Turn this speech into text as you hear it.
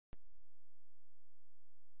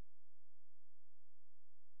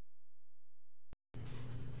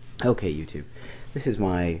Okay, YouTube. This is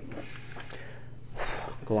my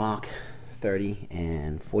Glock 30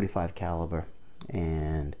 and 45 caliber,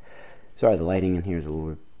 and sorry the lighting in here is a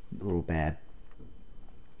little bad.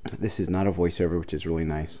 This is not a voiceover, which is really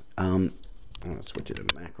nice. I'm gonna switch it to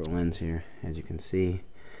macro lens here. As you can see,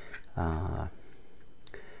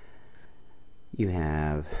 you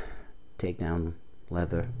have takedown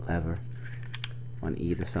lever on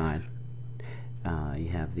either side. You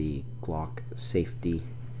have the Glock safety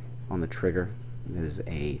on the trigger. There's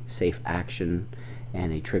a safe action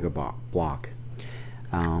and a trigger block.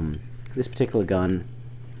 This particular gun,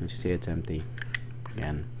 as you see, it's empty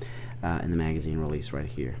again, and the magazine release right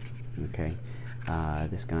here. Okay,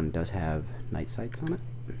 this gun does have night sights on it,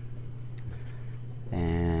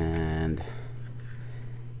 and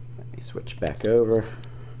let me switch back over.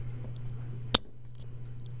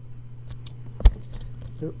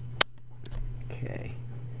 Okay.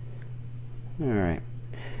 All right.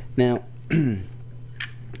 Now,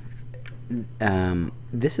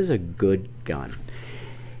 this is a good gun.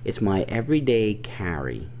 It's my everyday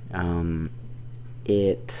carry.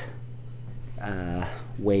 It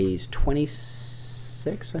weighs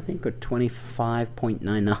 26, I think, or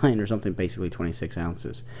 25.99 or something, basically 26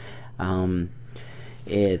 ounces.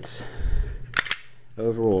 Its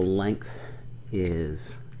overall length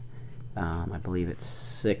is, I believe it's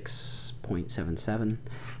 6.77.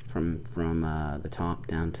 From the top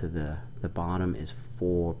down to the bottom is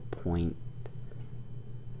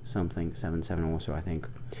 4.77 also, I think.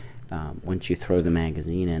 Once you throw the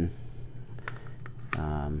magazine in,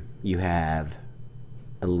 you have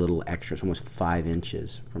a little extra. It's almost 5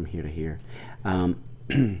 inches from here to here.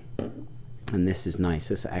 And this is nice.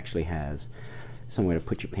 This actually has somewhere to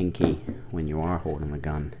put your pinky when you are holding the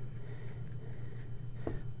gun.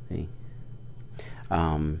 See?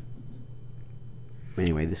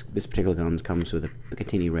 Anyway, this particular gun comes with a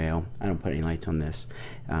Picatinny rail. I don't put any lights on this.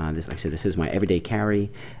 This, like I said, this is my everyday carry,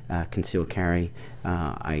 concealed carry.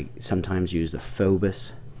 I sometimes use the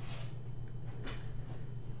Fobus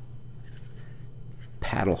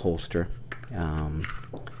paddle holster.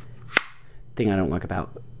 Thing I don't like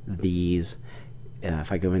about these, if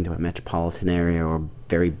I go into a metropolitan area or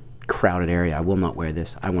very crowded area, I will not wear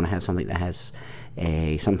this. I want to have something that has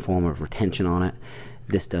some form of retention on it.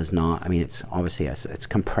 This does not. I mean, it's obviously it's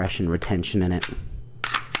compression retention in it,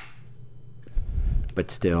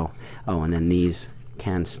 but still. Oh, and then these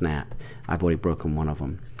can snap. I've already broken one of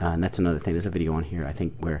them, and that's another thing. There's a video on here, I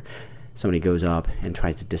think, where somebody goes up and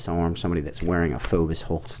tries to disarm somebody that's wearing a Fobus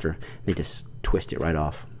holster. They just twist it right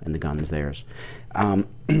off, and the gun's theirs.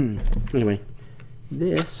 Anyway,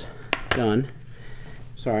 this gun.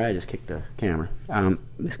 Sorry, I just kicked the camera.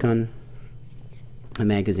 This gun, the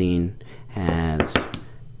magazine has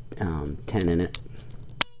 10 in it,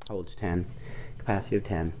 holds 10, capacity of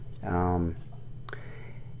 10,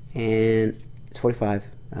 and it's 45.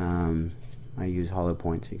 I use hollow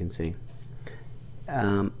points, you can see.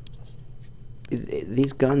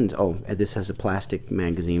 These guns, oh, this has a plastic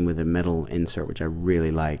magazine with a metal insert, which I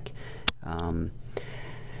really like.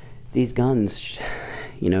 These guns,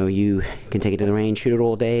 you know, you can take it to the range, shoot it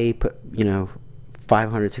all day, put, you know,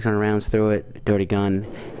 500, 600 rounds through it, dirty gun,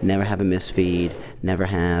 never have a misfeed, never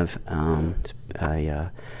have a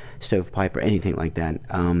stovepipe or anything like that.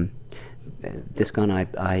 This gun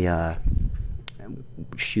I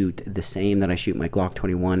shoot the same that I shoot my Glock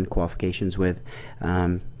 21 qualifications with.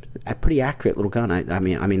 A pretty accurate little gun. I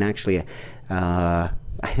mean, actually, I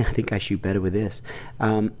think I shoot better with this,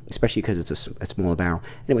 especially because it's a smaller barrel.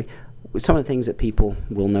 Anyway, some of the things that people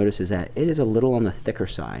will notice is that it is a little on the thicker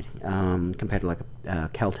side compared to like a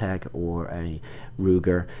Kel-Tec or a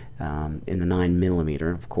Ruger in the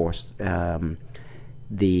 9mm. Of course, the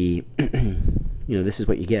you know, this is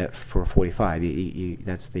what you get for a 45.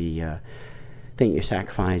 That's the thing you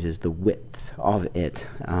sacrifice is the width of it,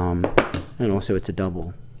 and also it's a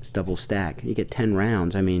double stack. You get 10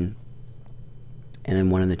 rounds. I mean, and then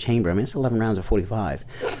one in the chamber. I mean, it's 11 rounds of 45.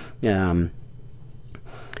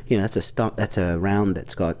 You know, that's a round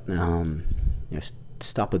that's got you know,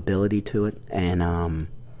 stoppability to it, and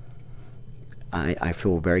I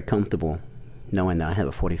feel very comfortable knowing that I have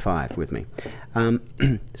a 45 with me.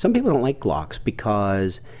 Some people don't like Glocks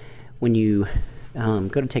because when you go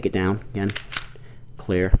to take it down, again,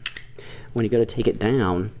 clear. When you go to take it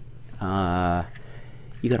down,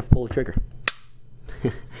 you got to pull the trigger,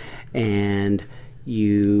 and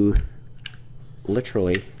you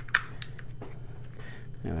literally.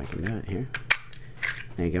 If I can do it here.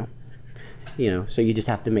 There you go. You know, so you just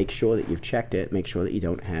have to make sure that you've checked it, make sure that you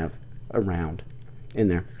don't have a round in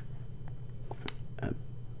there.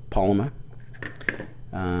 Polymer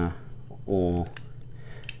or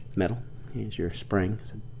metal. Here's your spring.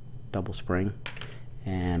 It's a double spring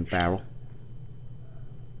and barrel.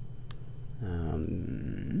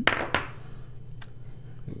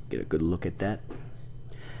 Get a good look at that.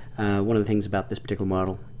 One of the things about this particular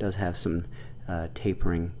model, it does have some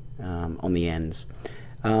tapering on the ends.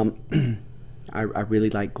 I really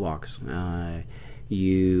like Glocks.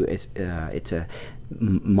 It's a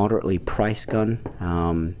moderately priced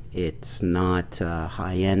gun. It's not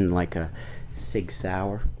high-end like a Sig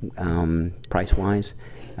Sauer price-wise.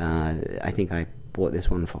 I think I bought this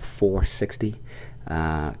one for $460.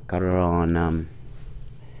 Got it on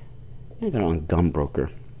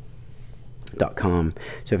gunbroker.com.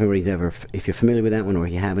 So if anybody's ever, if you're familiar with that one or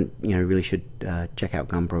you haven't, you really should check out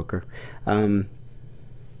Gunbroker.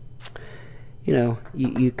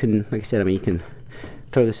 You can, like I said, you can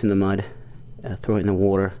throw this in the mud, throw it in the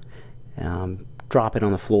water, drop it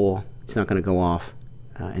on the floor. It's not going to go off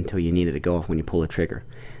until you need it to go off when you pull the trigger.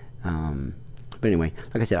 But anyway,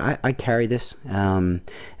 like I said, I carry this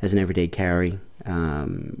as an everyday carry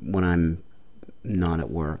when I'm not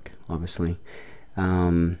at work, obviously,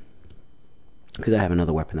 because I have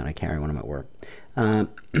another weapon that I carry when I'm at work. Well,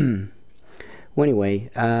 anyway,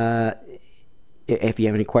 if you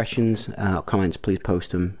have any questions, comments, please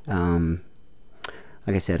post them.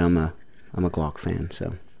 Like I said, I'm a Glock fan.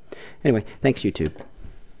 So anyway, thanks YouTube.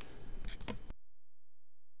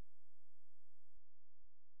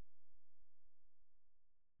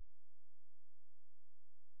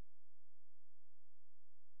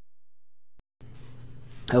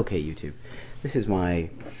 Okay, YouTube, this is my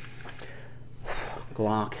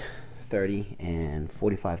Glock 30 and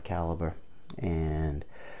 45 caliber, and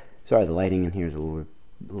sorry the lighting in here is a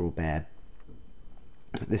little bad.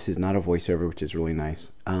 This is not a voiceover, which is really nice.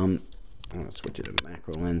 I'm gonna switch it to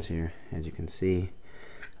macro lens here. As you can see,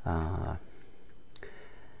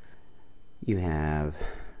 you have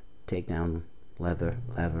takedown lever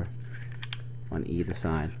on either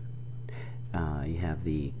side. You have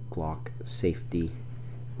the Glock safety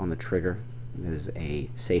on the trigger. There's a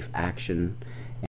safe action